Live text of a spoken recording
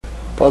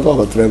Pa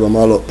dobro, treba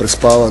malo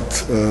prespavati.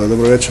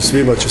 Dobro večer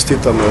svima,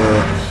 čestitam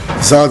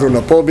Zadru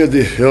na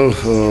pobjedi.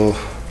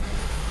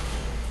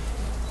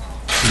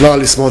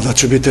 Znali smo da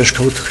će biti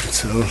teška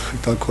utakmica,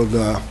 tako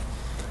da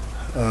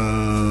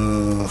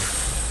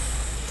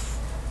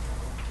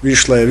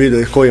išla je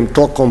vide kojim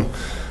tokom.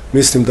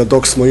 Mislim da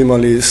dok smo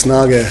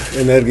snage,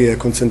 energije,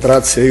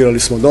 koncentracije, igrali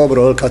smo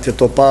dobro, kad je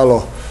to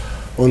palo,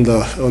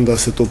 onda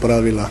se tu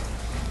pravila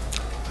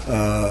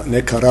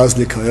neka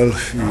razlika, i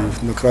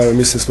na kraju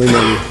mislim smo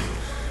imali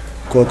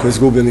koliko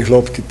izgubljenih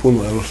lopti, puno,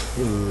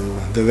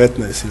 19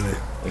 ili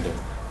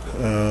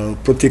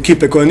protiv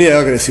ekipe koja nije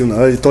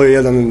agresivna, to je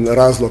jedan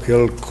razlog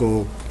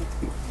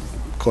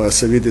koja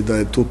se vidi da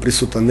je tu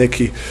prisutan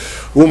neki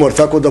umor,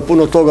 tako da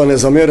puno toga ne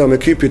zamjeram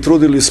ekipi,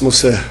 trudili smo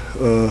se,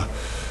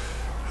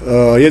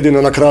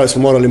 jedino na kraju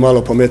smo morali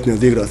malo pametnije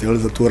odigrati,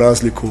 za tu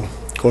razliku,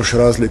 koš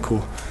razliku,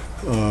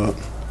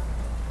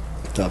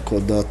 tako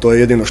da to je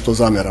jedino što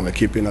zamjeram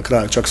ekipi na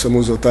kraju. Čak sam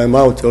uzeo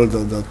time out,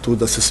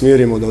 da se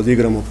smirimo, da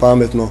odigramo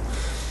pametno,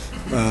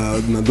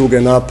 na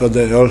duge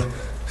napade,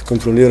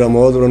 kontroliramo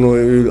odbranu,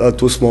 a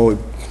tu smo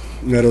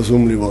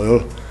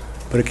nerazumljivo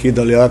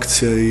prekidali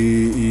akcije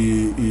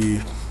i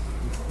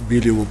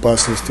bili u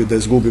opasnosti da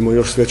izgubimo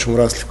još s većom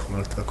razlikom,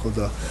 tako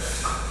da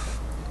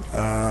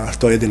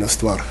to je jedina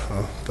stvar,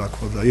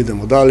 tako da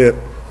idemo dalje.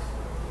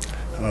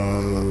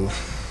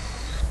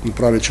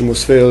 Napravit ćemo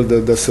sve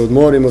da se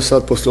odmorimo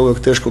sad poslije ovog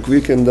teškog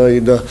vikenda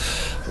i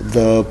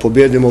da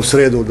pobjedimo u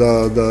sredu,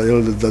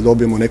 da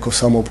dobijemo neko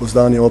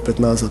samopouzdanje opet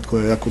nazad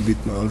koje je jako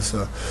bitno,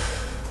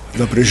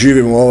 da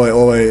preživimo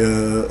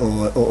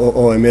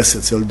ovaj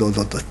mjesec do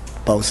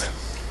pauze.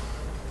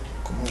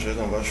 Ako može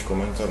jedan vaš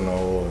komentar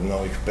na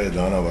ovih 5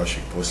 dana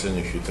vaših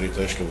posljednjih i 3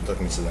 teške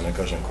utakmice, da ne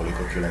kažem koliko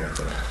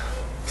kilometara?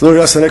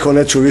 Ja sam rekao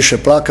neću više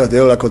plakati,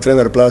 ako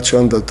trener plaće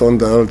onda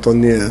to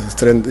nije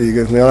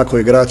onako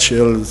igrači,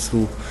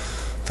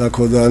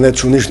 tako da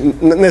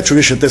neću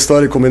više te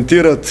stvari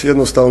komentirati,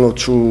 jednostavno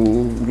ću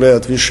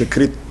gledati više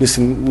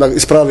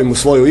ispravimo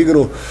svoju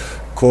igru,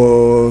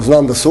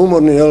 znam da su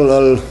umorni,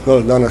 ali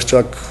danas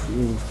čak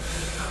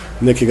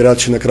neki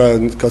igrači na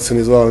kraju kad sam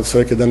izvao su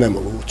rekli da ne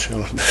mogu ući,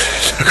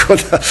 tako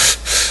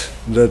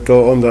da je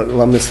to onda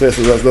vam je sve,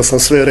 da sam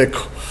sve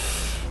rekao.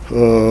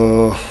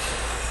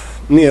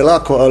 Nije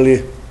lako,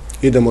 ali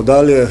idemo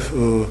dalje.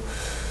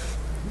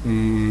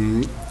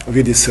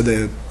 Vidi se da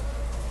je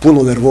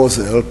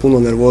puno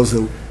nervoze,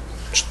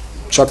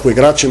 čak u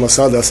igračima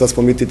sada, a sad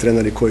smo mi ti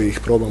treneri koji ih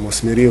probamo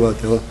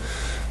smirivati.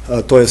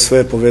 To je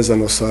sve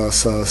povezano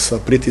sa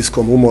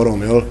pritiskom,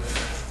 umorom,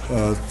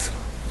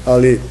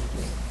 ali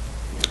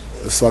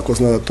svako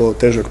zna da je to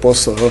težak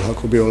posao,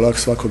 ako bi bio lak,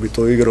 svako bi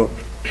to igrao.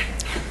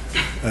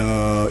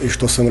 I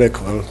što sam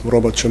rekao,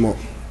 probat ćemo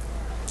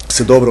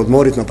se dobro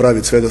odmoriti,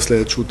 napraviti sve da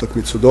sljedeću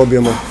utakmicu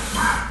dobijemo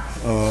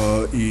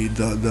i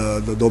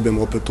da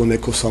dobijemo opet to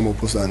neko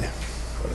samopouzdanje.